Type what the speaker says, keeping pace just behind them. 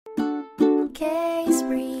case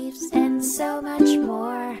briefs, and so much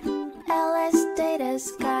more.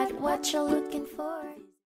 LSData's got what you're looking for.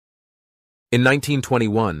 In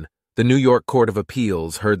 1921, the New York Court of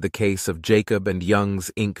Appeals heard the case of Jacob and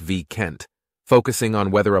Youngs Inc. v. Kent, focusing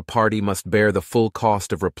on whether a party must bear the full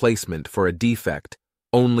cost of replacement for a defect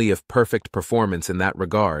only if perfect performance in that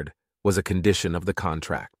regard was a condition of the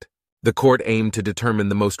contract. The court aimed to determine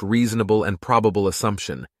the most reasonable and probable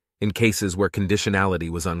assumption in cases where conditionality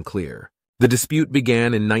was unclear. The dispute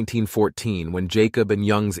began in 1914 when Jacob and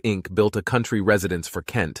Youngs Inc. built a country residence for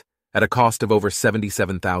Kent at a cost of over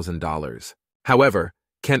 $77,000. However,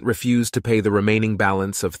 Kent refused to pay the remaining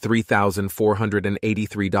balance of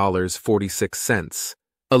 $3,483.46,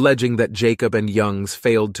 alleging that Jacob and Youngs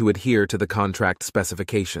failed to adhere to the contract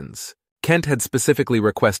specifications. Kent had specifically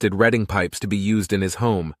requested redding pipes to be used in his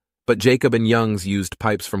home, but Jacob and Youngs used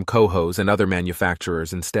pipes from Cohoes and other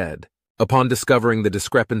manufacturers instead. Upon discovering the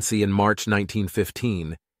discrepancy in March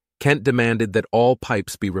 1915, Kent demanded that all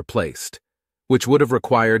pipes be replaced, which would have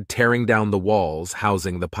required tearing down the walls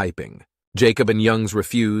housing the piping. Jacob and Youngs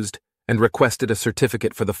refused and requested a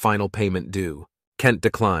certificate for the final payment due. Kent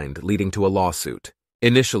declined, leading to a lawsuit.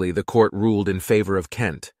 Initially, the court ruled in favor of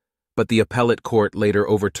Kent, but the appellate court later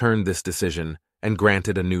overturned this decision and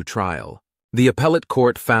granted a new trial. The appellate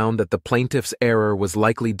court found that the plaintiff's error was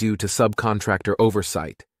likely due to subcontractor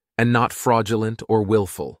oversight and not fraudulent or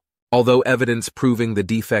willful. Although evidence proving the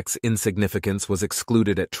defect's insignificance was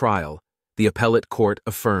excluded at trial, the appellate court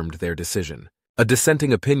affirmed their decision. A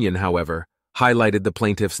dissenting opinion, however, highlighted the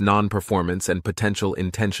plaintiff's non-performance and potential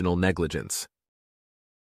intentional negligence.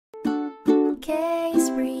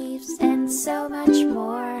 Case briefs, and so much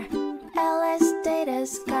more.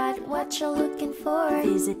 LSData's got what you're looking for.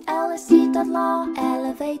 Visit LSD.law,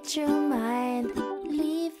 elevate your mind.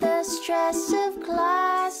 Leave the stress of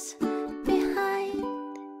class.